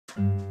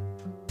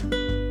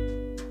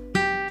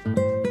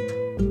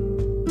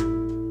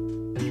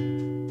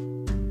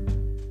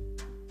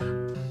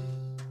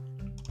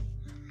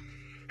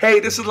Hey,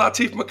 this is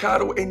Latif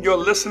Mercado, and you're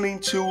listening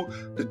to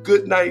the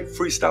Good Night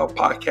Freestyle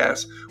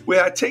Podcast,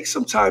 where I take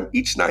some time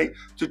each night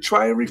to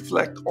try and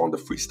reflect on the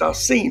freestyle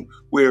scene,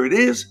 where it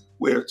is,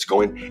 where it's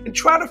going, and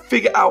try to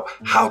figure out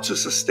how to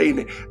sustain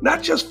it,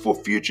 not just for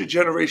future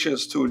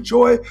generations to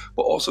enjoy,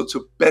 but also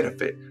to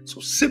benefit. So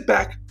sit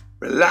back,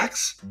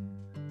 relax,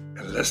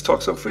 and let's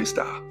talk some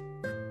freestyle.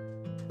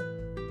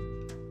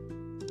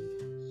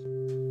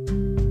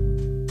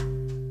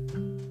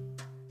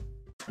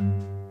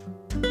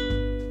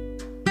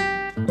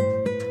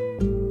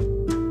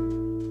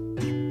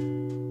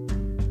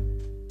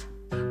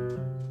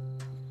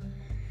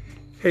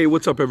 Hey,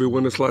 what's up,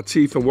 everyone? It's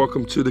Latif, and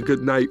welcome to the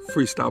Good Night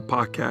Freestyle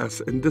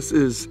Podcast. And this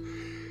is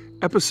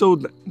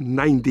episode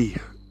 90.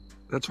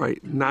 That's right,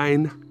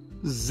 90.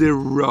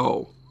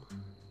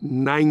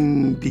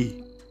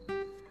 90.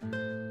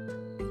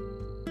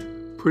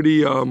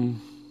 Pretty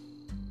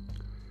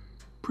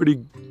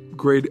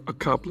great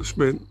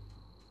accomplishment,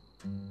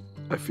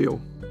 I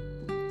feel.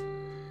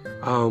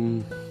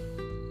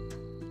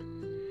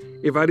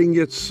 If I didn't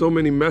get so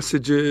many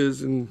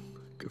messages and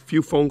a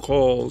few phone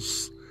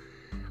calls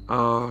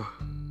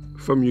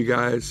from you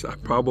guys, I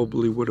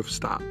probably would have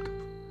stopped.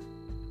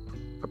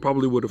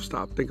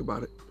 Think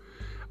about it.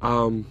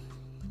 I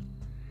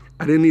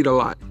didn't need a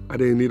lot. I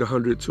didn't need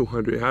 100,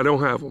 200. I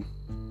don't have them.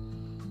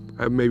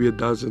 I have maybe a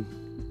dozen,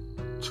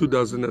 2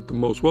 dozen at the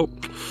most. Well,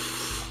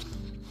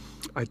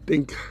 I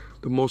think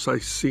the most I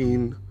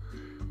seen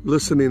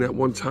listening at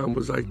one time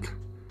was like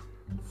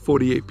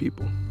 48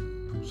 people.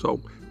 So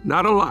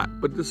not a lot,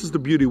 but this is the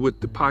beauty with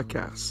the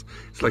podcast.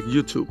 It's like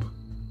YouTube.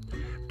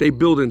 They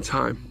build in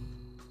time.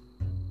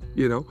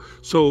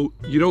 So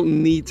you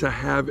don't need to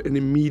have an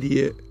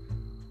immediate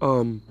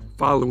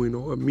following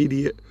or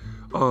immediate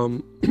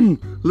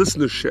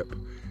listenership.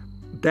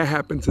 That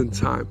happens in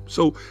time.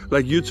 So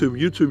like YouTube,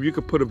 you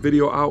could put a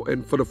video out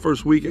and for the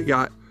first week it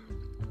got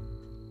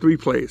 3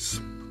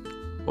 plays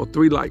or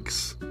 3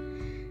 likes.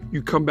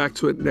 You come back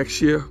to it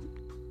next year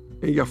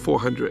and you got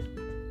 400.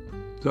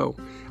 So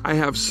I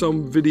have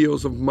some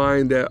videos of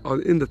mine that are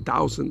in the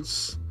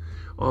thousands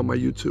on my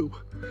YouTube.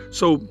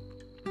 So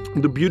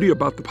the beauty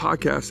about the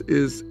podcast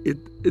is it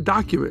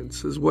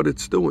documents, is what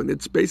it's doing.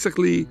 It's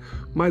basically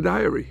my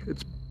diary.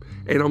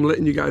 And I'm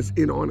letting you guys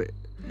in on it.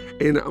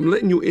 And I'm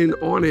letting you in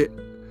on it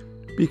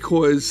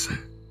because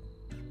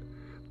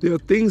there are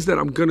things that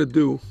I'm going to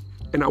do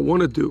and I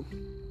want to do.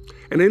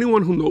 And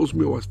anyone who knows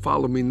me or has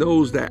followed me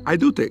knows that I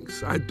do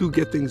things. I do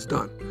get things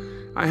done.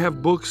 I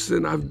have books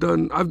and I've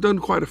done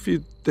quite a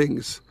few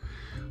things.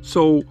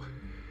 So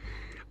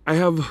I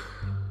have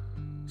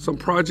some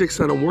projects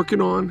that I'm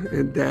working on,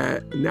 and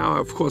that now,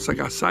 of course, I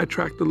got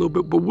sidetracked a little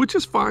bit, but which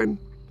is fine.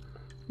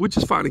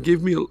 It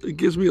gives me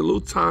a little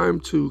time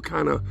to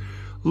kind of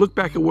look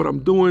back at what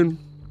I'm doing.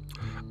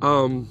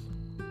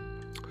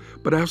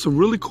 But I have some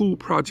really cool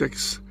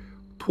projects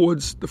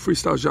towards the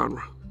freestyle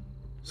genre.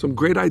 Some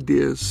great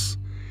ideas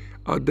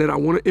that I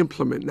want to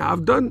implement. Now,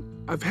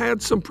 I've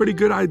had some pretty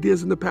good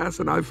ideas in the past,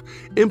 and I've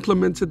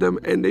implemented them,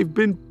 and they've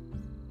been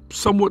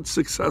somewhat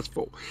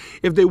successful.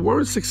 If they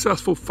weren't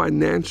successful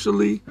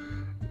financially,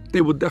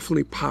 they were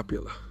definitely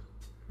popular.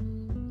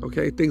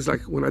 Okay, things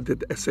like when I did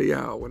the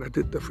SAL, when I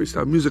did the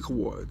Freestyle Music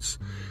Awards,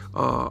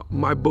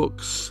 my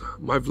books,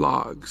 my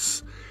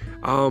vlogs,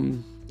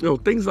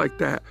 things like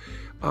that.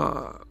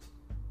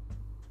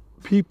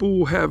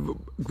 People have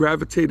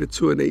gravitated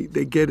to it.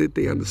 They get it.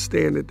 They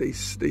understand it. They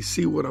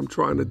see what I'm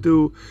trying to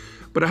do.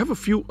 But I have a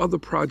few other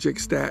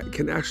projects that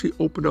can actually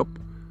open up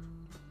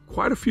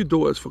quite a few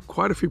doors for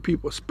quite a few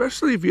people,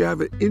 especially if you have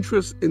an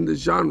interest in the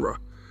genre.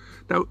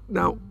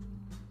 Now,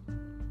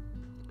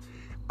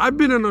 I've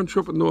been an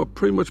entrepreneur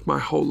pretty much my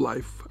whole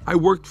life. I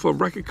worked for a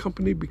record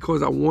company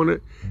because I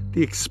wanted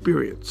the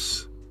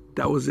experience.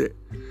 That was it.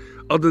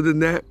 Other than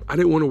that, I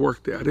didn't want to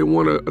work there. I didn't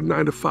want a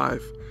 9 to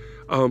 5.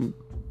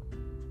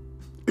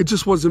 It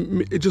just wasn't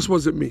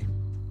me.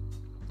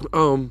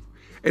 And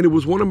it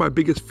was one of my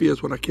biggest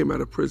fears when I came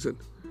out of prison.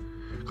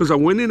 Because I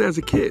went in as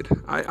a kid.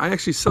 I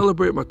actually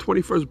celebrated my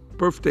 21st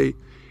birthday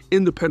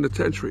in the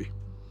penitentiary.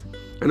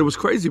 And it was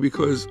crazy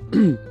because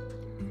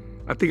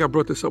I think I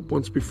brought this up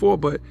once before,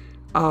 but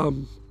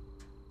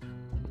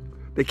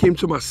they came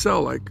to my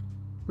cell like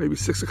maybe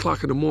 6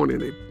 o'clock in the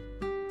morning.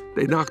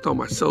 They knocked on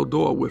my cell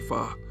door with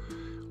a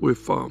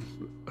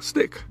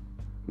stick.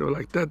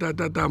 Like, da,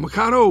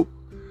 Mercado.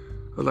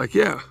 I was like,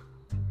 yeah,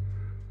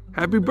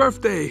 happy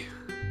birthday.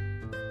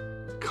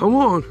 Come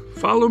on,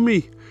 follow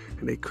me.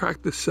 And they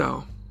cracked the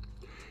cell.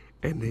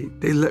 And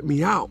they let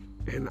me out,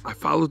 and I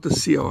followed the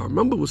CO. I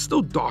remember it was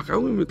still dark. I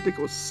don't even think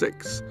it was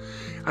 6.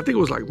 I think it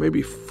was like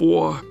maybe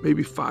 4,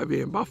 maybe 5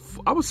 a.m.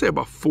 I would say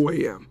about 4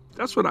 a.m.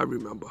 That's what I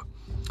remember.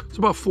 It's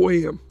about 4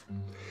 a.m.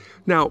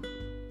 Now,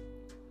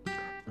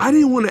 I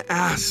didn't want to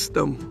ask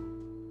them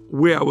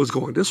where I was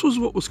going. This was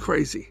what was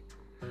crazy.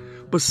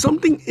 But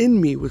something in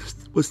me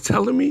was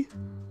telling me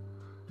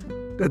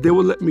that they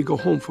would let me go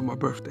home for my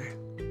birthday.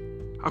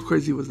 How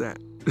crazy was that?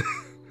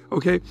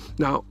 Okay,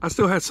 now I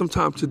still had some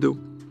time to do.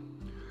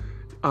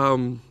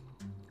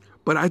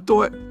 But I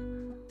thought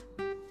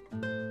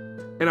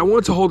And I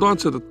wanted to hold on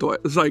to the thought.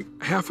 It's like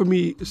half of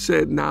me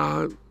said,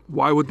 nah,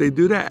 why would they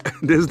do that?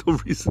 There's no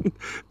reason.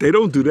 They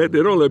don't do that.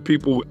 They don't let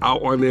people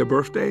out on their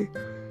birthday.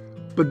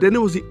 But then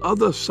there was the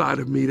other side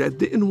of me that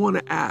didn't want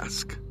to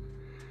ask,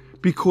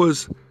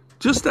 because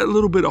just that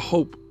little bit of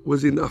hope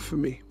was enough for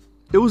me.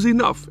 It was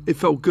enough. It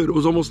felt good. It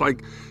was almost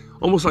like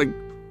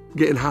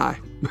getting high.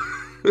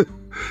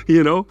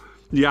 You know?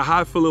 You got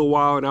high for a little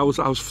while, and I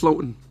was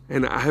floating.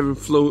 And I haven't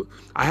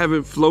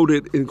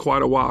floated in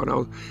quite a while.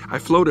 And I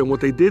floated, and what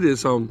they did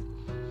is the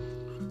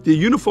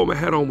uniform I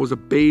had on was a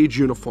beige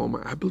uniform.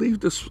 I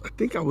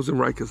think I was in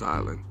Rikers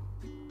Island.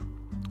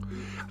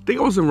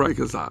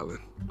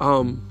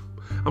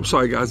 I'm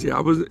sorry, guys. Yeah,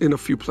 I was in a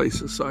few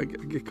places, so I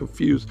get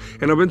confused.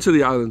 And I've been to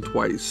the island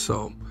twice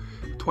or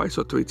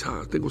 3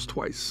 times. I think it was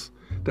twice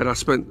that I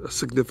spent a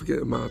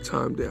significant amount of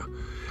time there.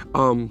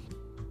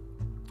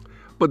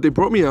 But they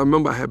brought me, I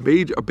remember I had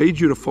a beige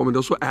uniform, and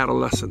those were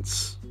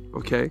adolescents,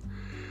 okay?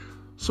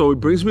 So he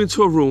brings me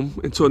into a room,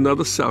 into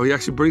another cell. He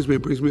actually brings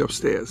me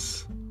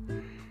upstairs.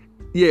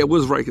 Yeah, it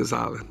was Rikers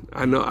Island.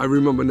 I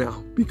remember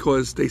now,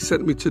 because they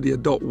sent me to the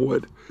adult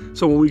ward.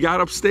 So when we got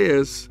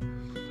upstairs,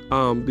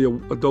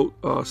 the adult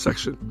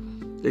section,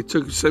 they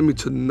sent me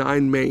to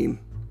 9 Main.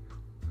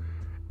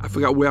 I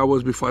forgot where I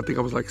was before. I think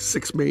I was like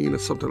 6 Main or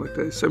something like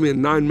that. They sent me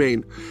in 9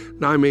 Main.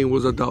 9 Main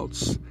was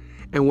adults.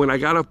 And when I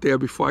got up there,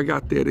 before I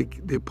got there,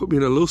 they put me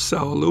in a little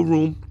cell, a little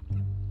room.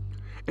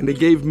 And they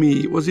gave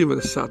me, it wasn't even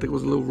a cell, I think it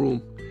was a little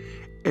room.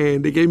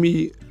 And they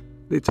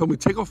told me,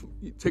 take off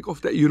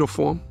that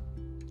uniform,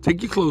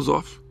 take your clothes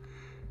off.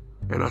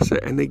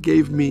 And they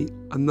gave me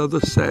another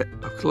set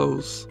of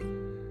clothes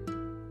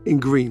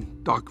in green,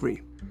 dark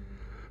green.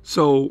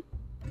 So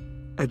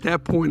at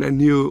that point, I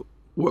knew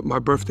what my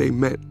birthday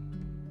meant.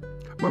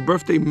 My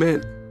birthday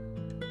meant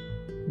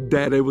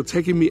that they were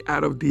taking me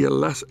out of the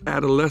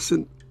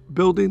adolescent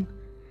building,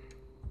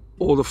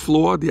 or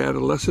the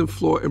adolescent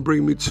floor, and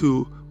bring me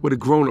to where the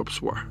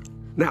grown-ups were.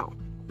 Now,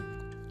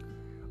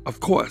 of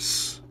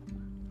course,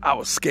 I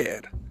was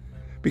scared,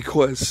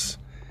 because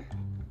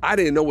I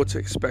didn't know what to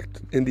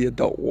expect in the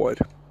adult ward,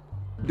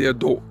 the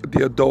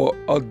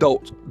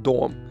adult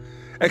dorm,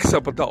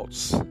 except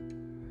adults.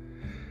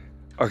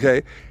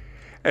 Okay,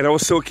 and I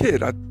was still a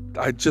kid.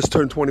 I just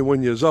turned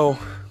 21 years old,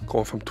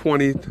 going from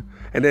 20,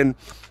 and then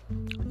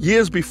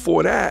years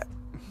before that,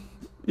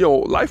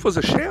 life was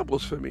a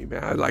shambles for me,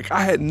 man. Like,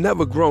 I had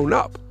never grown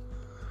up.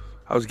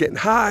 I was getting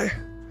high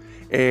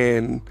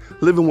and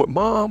living with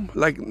mom,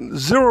 like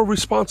 0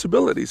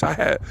 responsibilities. I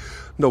had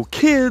no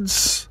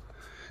kids.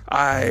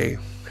 I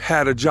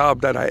had a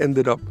job that I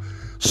ended up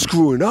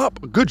screwing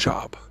up, a good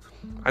job.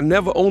 I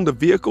never owned a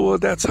vehicle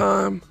at that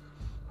time.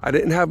 I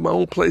didn't have my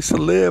own place to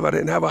live. I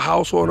didn't have a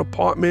house or an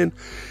apartment.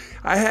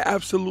 I had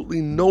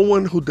absolutely no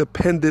one who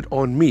depended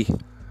on me.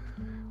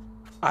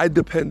 I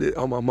depended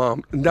on my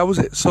mom, and that was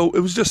it. So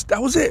that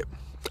was it.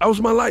 That was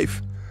my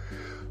life.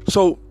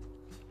 So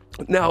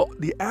now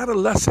the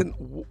adolescent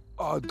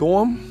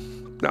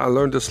dorm, now I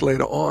learned this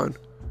later on,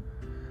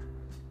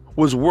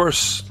 was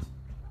worse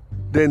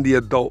than the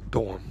adult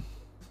dorm.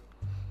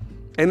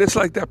 And it's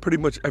like that pretty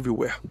much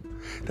everywhere.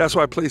 That's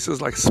why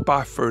places like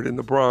Spofford in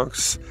the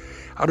Bronx,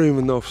 I don't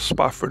even know if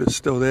Spofford is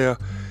still there,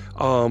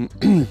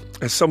 and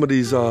some of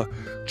these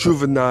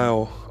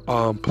juvenile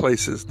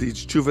places,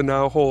 these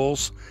juvenile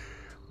halls,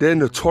 they're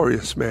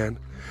notorious, man,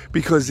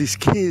 because these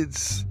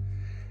kids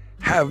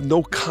have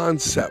no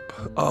concept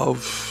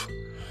of,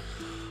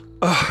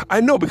 I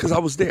know because I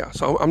was there,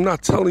 so I'm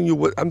not telling you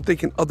what I'm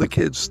thinking other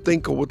kids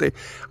think or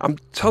I'm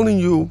telling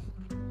you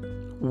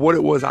what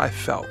it was I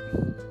felt.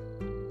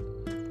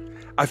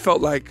 I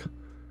felt like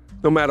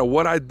no matter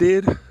what I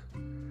did,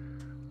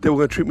 they were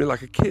going to treat me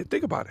like a kid.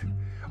 Think about it.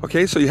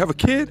 Okay, so you have a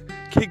kid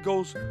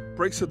goes,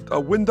 breaks a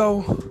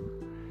window,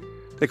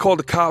 they call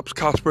the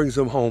cops brings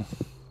him home.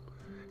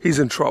 He's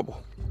in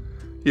trouble,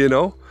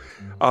 jumps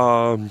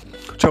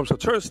a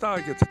turnstile,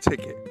 gets a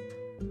ticket.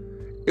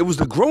 It was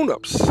the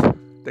grown-ups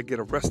that get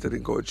arrested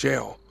and go to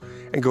jail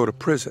and go to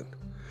prison.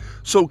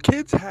 So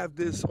kids have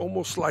this,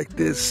 almost like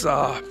this,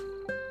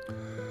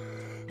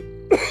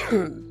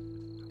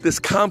 this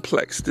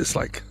complex, this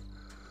like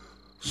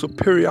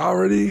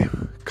superiority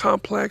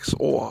complex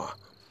or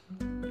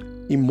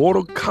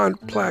immortal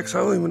complex.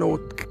 I don't even know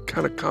what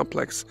kind of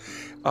complex.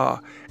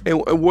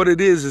 And what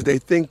it is they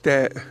think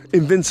that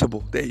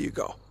invincible. There you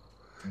go.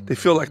 They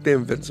feel like they're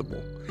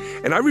invincible.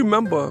 And I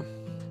remember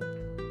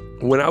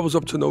when I was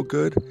up to no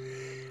good,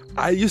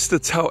 I used to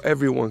tell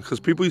everyone, because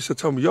people used to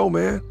tell me, yo,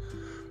 man,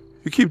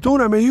 you keep doing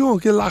that, man, you're going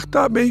to get locked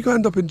up, man. You're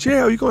going to end up in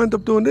jail. You're going to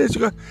end up doing this.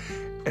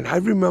 And I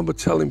remember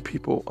telling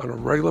people on a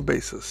regular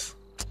basis,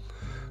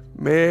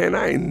 man,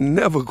 I ain't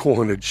never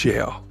going to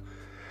jail.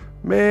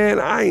 Man,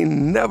 I ain't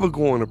never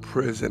going to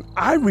prison.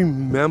 I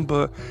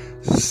remember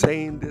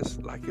saying this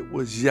like it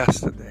was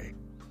yesterday.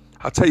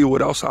 I'll tell you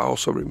what else I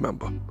also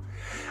remember.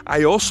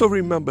 I also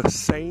remember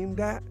saying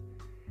that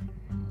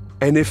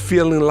and it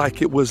feeling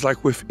like it was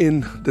like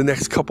within the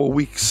next couple of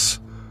weeks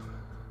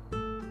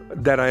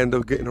that I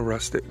ended up getting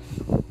arrested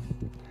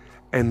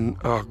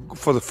and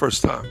for the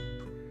first time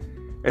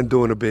and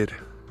doing a bid.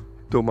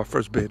 doing my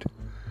first bid,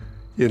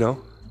 you know?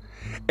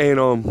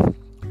 And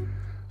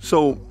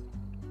so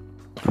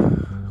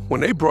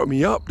when they brought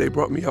me up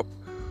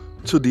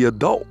to the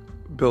adult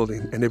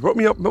building, and they brought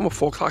me up, remember,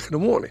 4 o'clock in the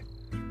morning.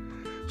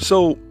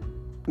 So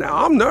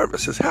now I'm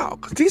nervous as hell,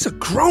 because these are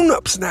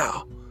grown-ups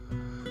now.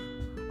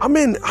 I'm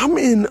in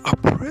a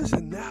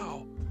prison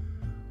now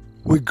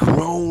with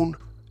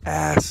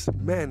grown-ass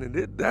men, and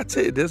that's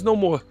it. There's no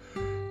more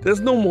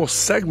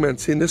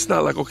segments, and it's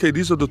not like, okay,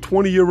 these are the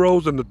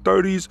 20-year-olds and the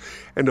 30s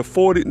and the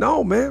 40s.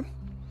 No, man.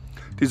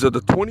 These are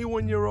the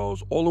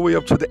 21-year-olds all the way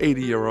up to the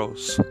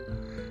 80-year-olds.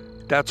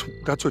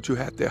 That's what you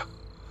had there.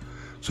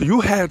 So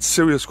you had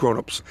serious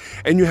grown-ups,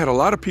 and you had a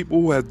lot of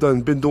people who had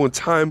been doing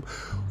time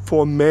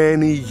for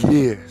many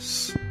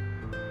years.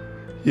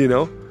 You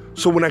know?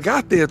 So when I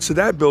got there to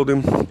that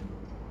building,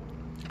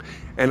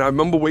 and I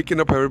remember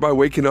everybody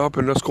waking up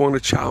and us going to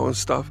chow and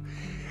stuff,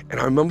 and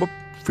I remember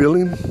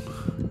feeling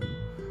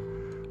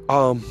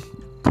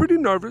pretty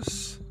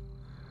nervous.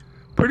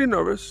 But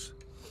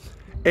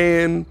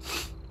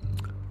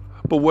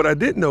what I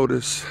did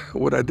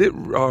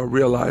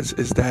realize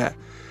is that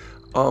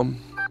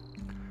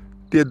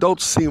the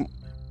adults seem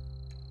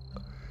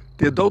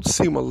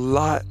a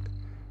lot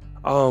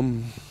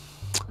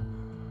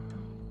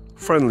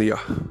friendlier.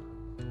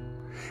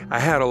 I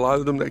had a lot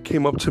of them that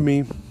came up to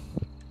me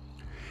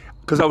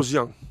because I was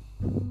young,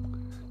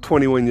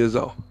 21 years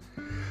old.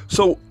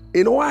 So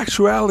in all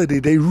actuality,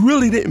 they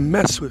really didn't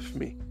mess with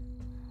me.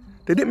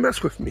 They didn't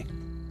mess with me.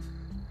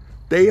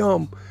 They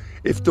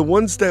if the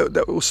ones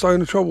that were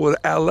starting the trouble were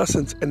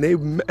adolescents, and they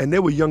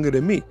were younger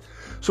than me,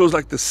 so it was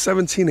like the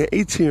 17 and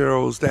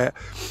 18-year-olds that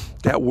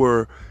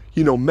were,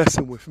 you know,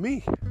 messing with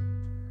me.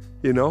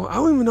 You know, I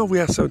don't even know if we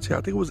had 17.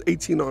 I think it was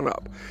 18 on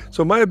up.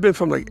 So it might have been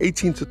from like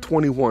 18 to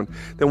 21.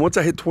 Then once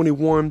I hit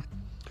 21,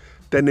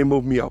 then they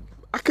moved me up.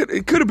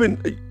 It could have been,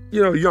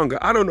 you know, younger.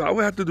 I don't know. I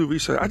would have to do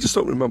research. I just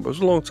don't remember. It was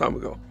a long time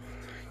ago.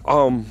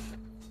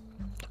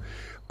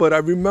 But I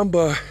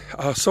remember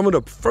some of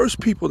the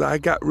first people that I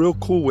got real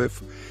cool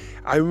with.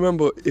 I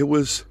remember it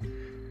was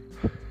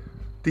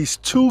these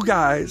 2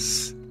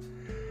 guys.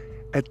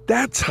 At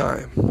that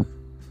time,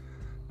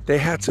 they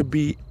had to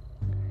be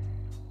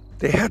in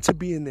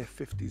their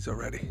 50s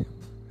already.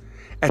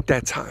 At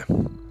that time.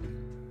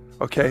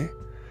 Okay?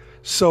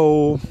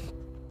 So,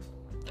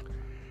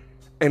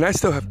 and I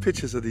still have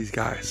pictures of these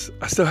guys.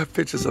 I still have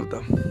pictures of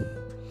them.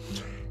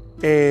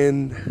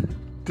 And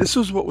this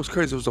was what was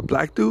crazy. It was a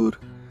black dude.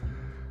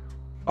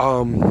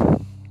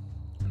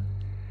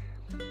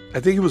 I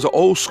think he was an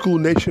old school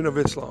Nation of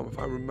Islam, if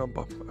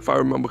I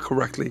remember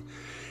correctly.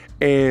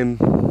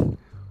 And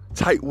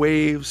tight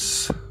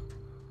waves,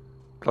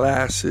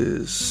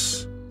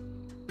 glasses,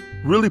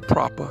 really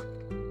proper.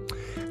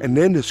 And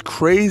then this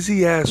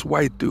crazy ass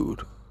white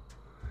dude.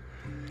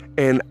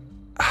 And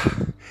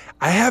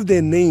I have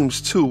their names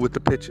too with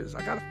the pictures.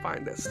 I gotta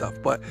find that stuff.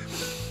 But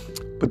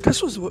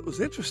this was what was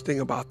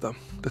interesting about them.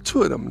 The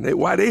 2 of them,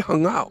 why they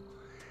hung out.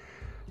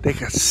 They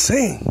could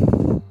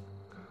sing.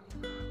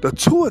 The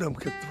 2 of them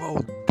could throw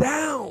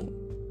down.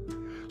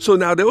 So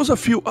now there was a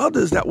few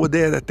others that were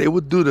there that they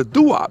would do the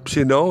doo-wops,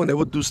 you know, and they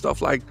would do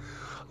stuff like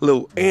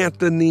Lil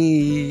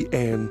Anthony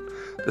and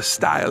the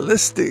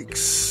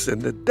Stylistics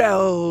and the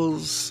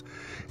Dells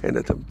and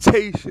the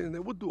Temptation. They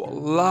would do a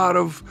lot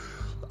of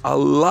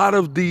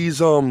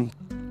these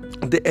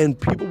and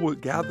people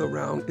would gather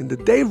around in the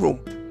day room,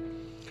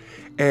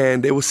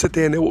 and they would sit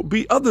there, and there would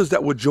be others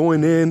that would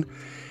join in.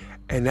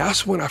 And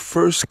that's when I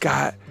first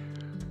got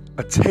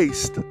a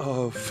taste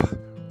of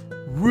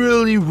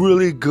really,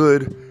 really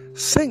good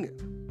singing.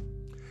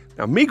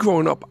 Now, me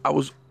growing up, I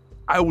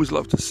always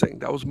loved to sing.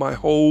 That was my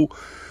whole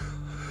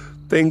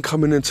thing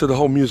coming into the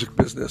whole music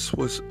business,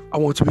 was I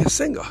wanted to be a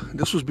singer. And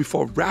this was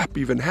before rap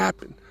even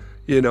happened,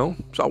 you know?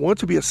 So I wanted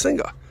to be a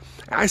singer.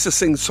 I used to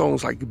sing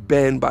songs like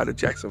Ben by the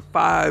Jackson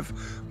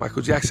 5,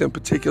 Michael Jackson in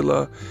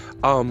particular.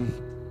 And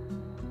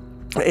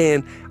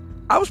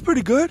I was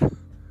pretty good.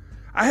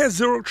 I had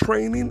zero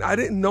training. I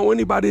didn't know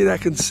anybody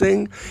that can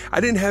sing. I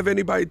didn't have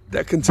anybody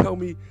that can tell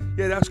me,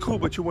 yeah, that's cool,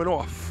 but you went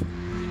off.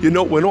 Your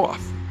note went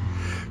off.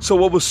 So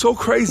what was so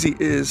crazy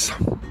is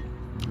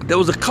there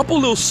was a couple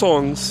little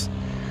songs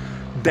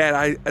that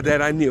I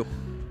knew.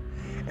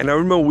 And I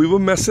remember we were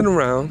messing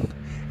around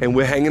and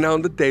we're hanging out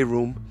in the day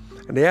room,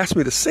 and they asked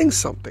me to sing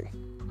something.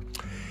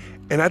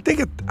 And I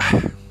think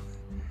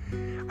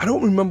I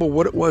don't remember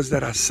what it was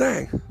that I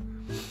sang.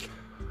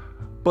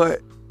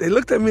 But they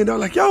looked at me and they're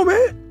like, yo,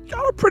 man, you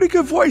got a pretty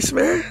good voice,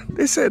 man.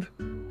 They said,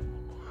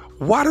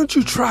 why don't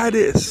you try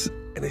this?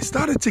 And they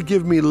started to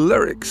give me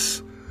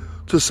lyrics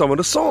to some of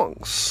the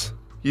songs,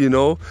 you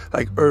know,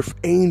 like Earth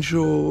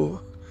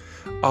Angel,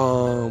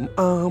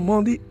 I'm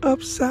on the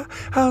upside,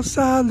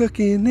 outside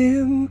looking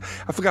in.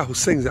 I forgot who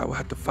sings that. We'll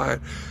have to find.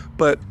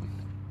 But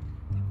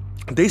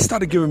they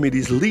started giving me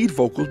these lead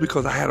vocals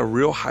because I had a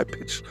real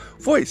high-pitched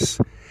voice.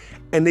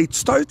 And they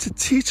started to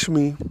teach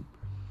me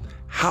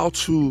how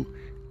to...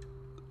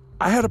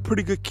 I had a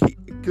pretty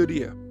good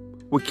ear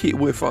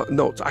with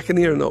notes. I can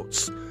hear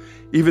notes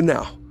even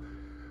now.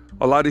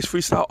 A lot of these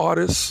freestyle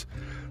artists,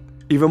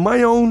 Even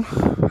my own,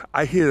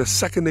 I hear the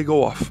second they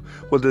go off,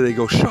 whether they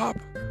go sharp,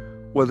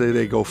 whether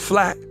they go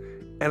flat,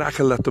 and I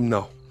can let them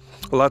know.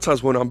 A lot of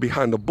times when I'm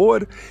behind the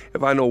board,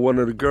 if I know one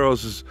of the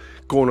girls is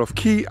going off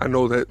key, I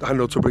know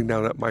to bring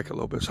down that mic a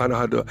little bit. So I know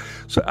how to,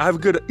 so I have a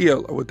good ear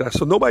with that.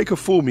 So nobody can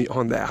fool me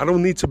on that. I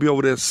don't need to be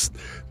over there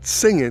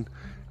singing.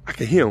 I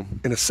can hear them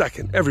in a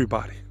second,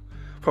 everybody.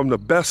 From the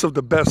best of,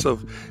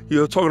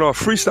 you're talking about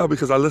freestyle,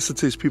 because I listen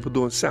to these people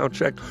doing sound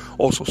check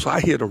also. So I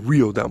hear the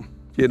real them,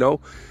 you know?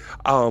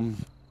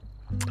 And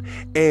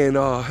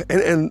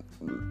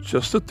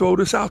just to throw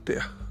this out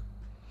there,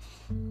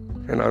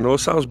 and I know it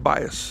sounds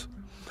biased,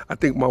 I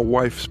think my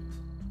wife's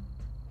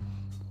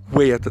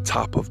way at the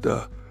top of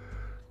the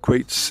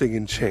great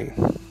singing chain.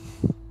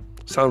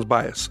 Sounds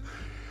biased,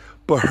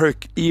 but her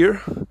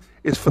ear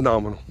is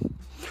phenomenal.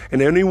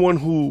 And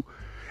anyone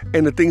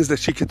and the things that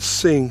she could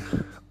sing,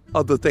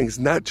 other things,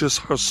 not just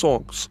her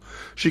songs.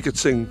 She could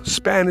sing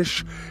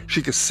Spanish,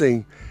 she could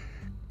sing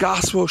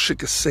gospel, she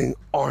could sing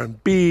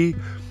R&B,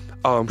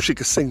 she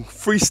could sing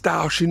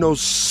freestyle. She knows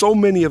so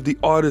many of the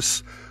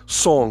artists'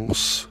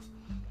 songs.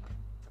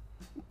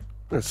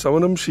 And some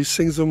of them, she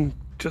sings them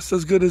just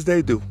as good as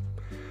they do.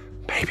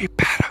 Maybe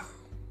better.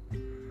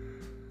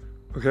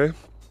 Okay?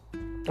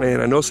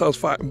 And I know it sounds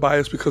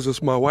biased because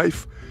it's my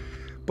wife,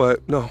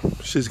 but no,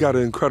 she's got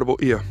an incredible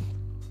ear.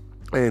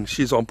 And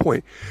she's on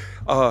point.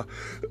 A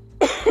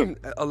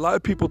lot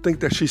of people think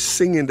that she's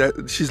singing,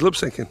 that she's lip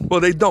syncing. Well,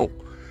 they don't,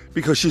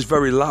 because she's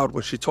very loud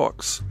when she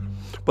talks.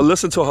 But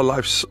listen to her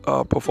live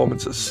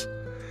performances,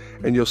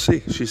 and you'll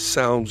see she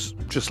sounds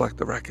just like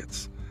the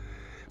records.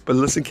 But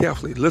listen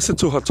carefully. Listen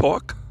to her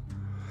talk,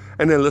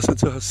 and then listen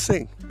to her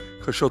sing,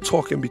 because she'll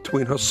talk in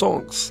between her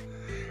songs,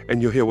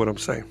 and you'll hear what I'm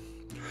saying.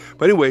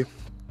 But anyway,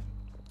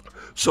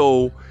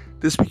 so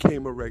this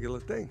became a regular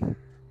thing.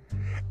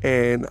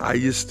 And I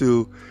used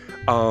to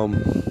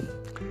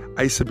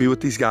be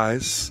with these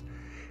guys,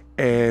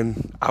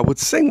 and I would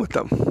sing with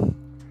them.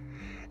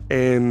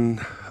 And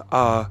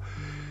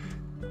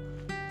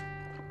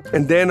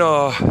then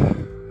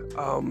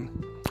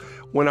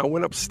when I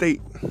went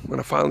upstate, when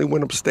I finally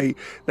went upstate,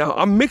 now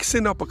I'm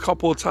mixing up a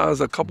couple of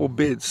times, a couple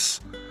bids,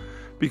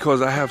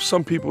 because I have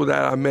some people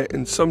that I met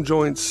in some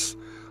joints,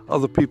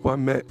 other people I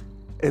met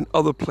in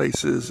other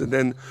places. And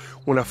then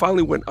when I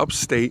finally went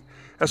upstate,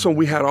 that's when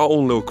we had our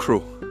own little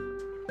crew.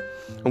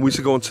 And we used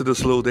to go into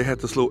they had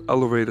this little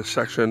elevator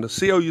section. The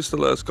CO used to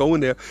let us go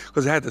in there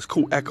because it had this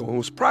cool echo, and it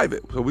was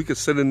private. So we could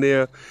sit in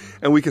there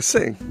and we could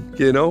sing,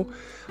 you know?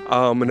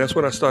 And that's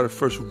when I started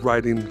first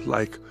writing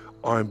like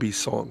R&B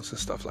songs and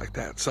stuff like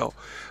that. So,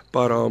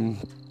 but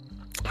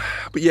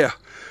yeah.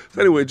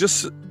 So anyway,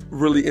 just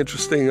really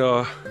interesting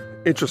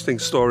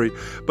story.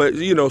 But,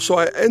 you know, so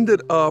I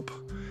ended up,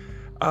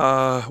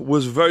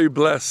 was very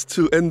blessed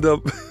to end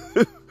up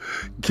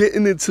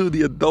getting into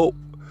the adult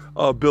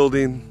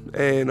building,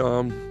 and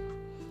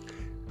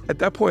at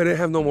that point I didn't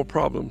have no more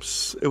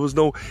problems.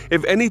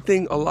 If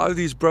anything, a lot of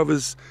these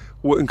brothers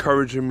were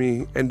encouraging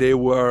me, and they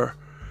were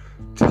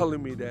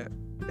telling me that,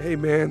 hey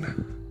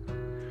man,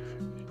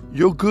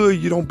 you're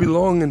good, you don't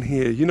belong in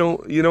here, you know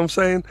what I'm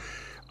saying?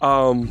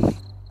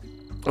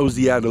 It was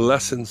the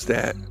adolescents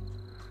that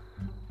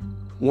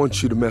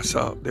want you to mess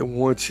up. They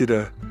want you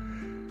to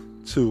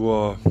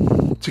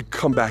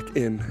come back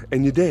in,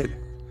 and you did.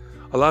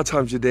 A lot of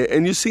times you did,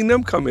 and you seen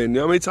them come in. You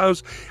know how many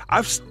times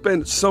I've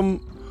spent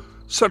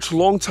such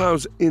long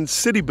times in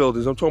city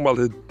buildings, I'm talking about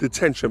the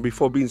detention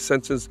before being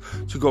sentenced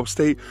to go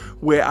upstate,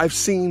 where I've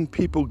seen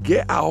people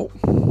get out.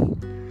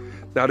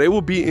 Now they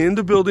will be in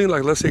the building,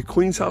 like let's say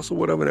Queen's House or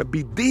whatever, and it'd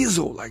be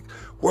diesel, like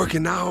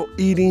working out,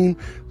 eating,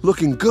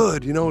 looking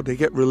good, you know, they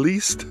get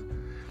released.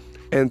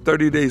 And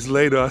 30 days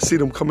later, I see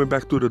them coming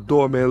back through the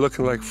door, man,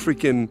 looking like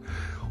freaking,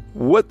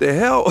 what the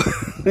hell?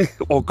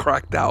 All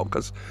cracked out,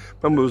 because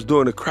remember it was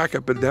during the crack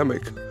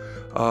epidemic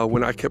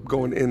when I kept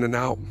going in and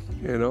out,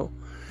 you know.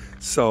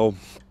 So,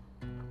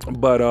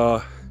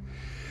 but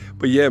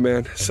yeah,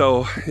 man.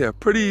 So yeah,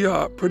 pretty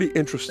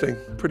interesting.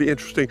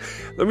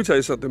 Let me tell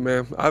you something,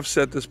 man. I've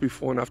said this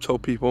before, and I've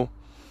told people,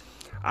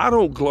 I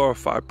don't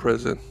glorify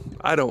prison.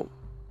 I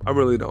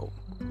really don't.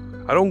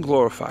 I don't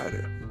glorify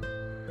it.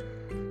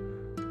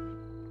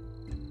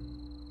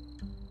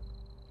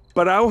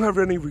 But I don't have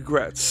any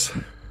regrets.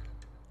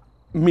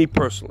 Me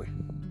personally.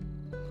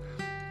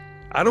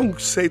 I don't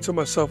say to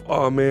myself,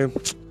 oh man,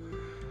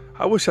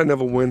 I wish I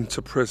never went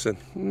to prison.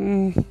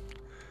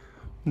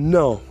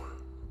 No,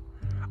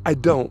 I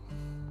don't.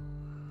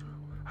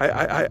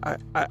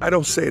 I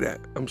don't say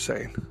that. I'm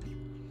saying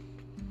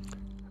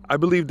I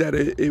believe that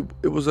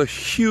it was a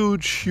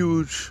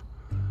huge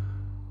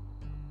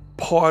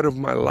part of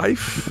my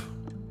life.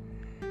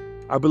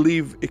 I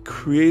believe it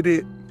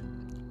created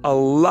a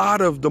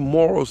lot of the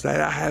morals that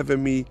I have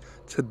in me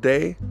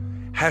today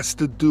has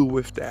to do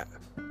with that.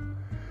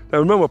 Now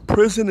remember,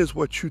 prison is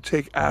what you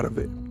take out of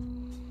it.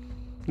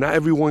 Not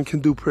everyone can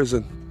do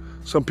prison.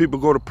 Some people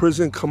go to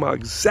prison, come out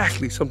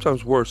exactly,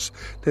 sometimes worse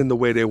than the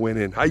way they went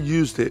in. I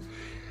used it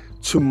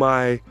to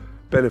my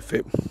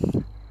benefit,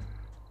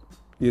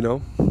 you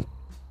know?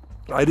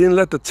 I didn't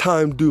let the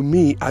time do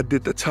me, I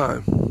did the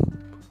time.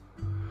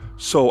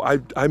 So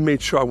I made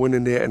sure I went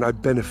in there and I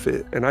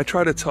benefit. And I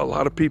try to tell a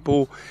lot of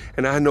people,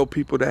 and I know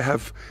people that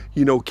have,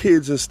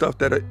 kids and stuff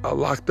that are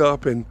locked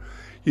up, and,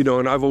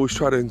 and I've always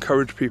tried to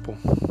encourage people,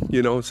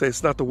 and say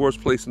it's not the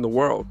worst place in the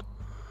world.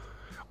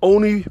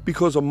 Only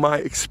because of my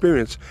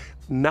experience.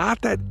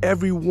 Not that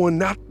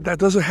that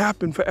doesn't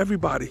happen for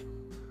everybody.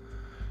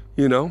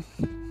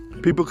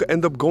 People could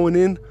end up going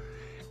in,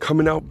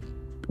 coming out,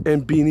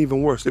 and being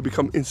even worse. They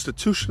become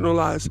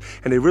institutionalized,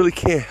 and they really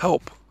can't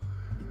help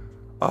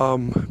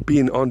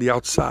being on the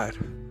outside,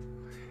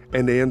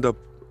 and they end up,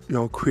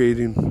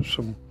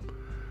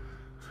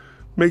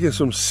 making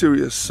some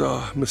serious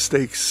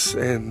mistakes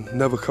and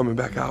never coming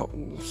back out.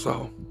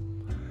 So,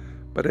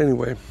 but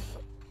anyway,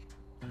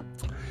 all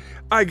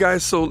right,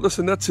 guys. So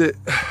listen, that's it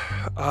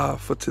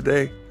for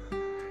today.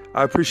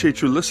 I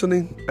appreciate you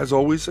listening. As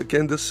always,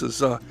 again, this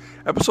is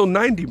episode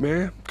 90,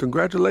 man.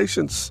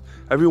 Congratulations,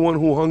 everyone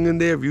who hung in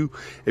there.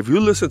 If you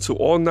listen to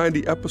all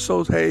 90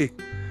 episodes, hey.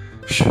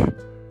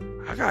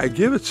 I gotta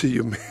give it to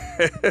you,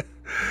 man.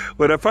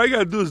 What I probably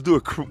gotta do is do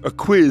a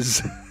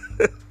quiz.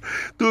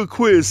 Do a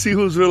quiz, see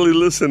who's really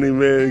listening,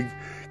 man.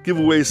 Give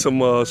away some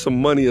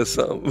money or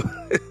something.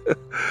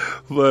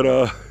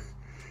 But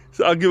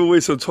so I'll give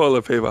away some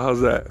toilet paper.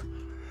 How's that?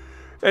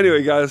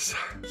 Anyway, guys.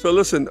 So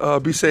listen,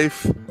 be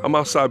safe. I'm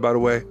outside, by the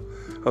way.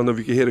 I don't know if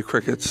you can hear the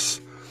crickets.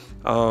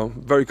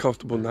 Very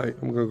comfortable night.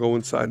 I'm gonna go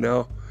inside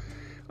now.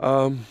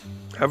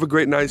 Have a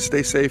great night.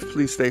 Stay safe.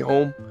 Please stay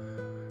home.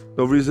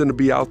 No reason to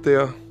be out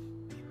there.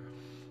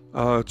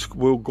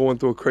 We're going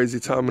through a crazy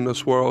time in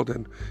this world,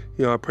 and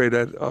I pray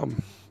that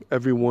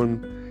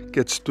everyone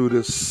gets through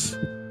this,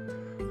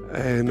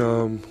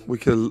 and we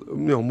can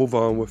move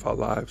on with our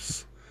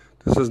lives.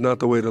 This is not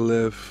the way to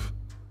live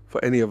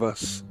for any of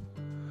us.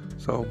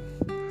 So,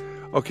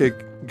 okay,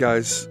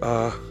 guys,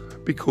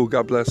 be cool.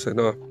 God bless, and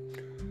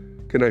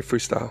good night,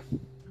 freestyle.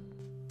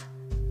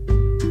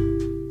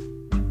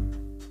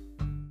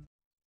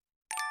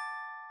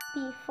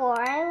 Before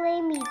I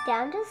lay me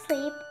down to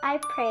sleep, I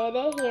pray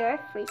to hear a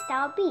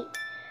freestyle beat.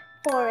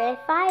 For if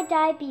I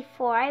die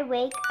before I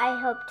wake, I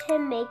hope to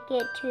make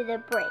it to the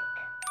break.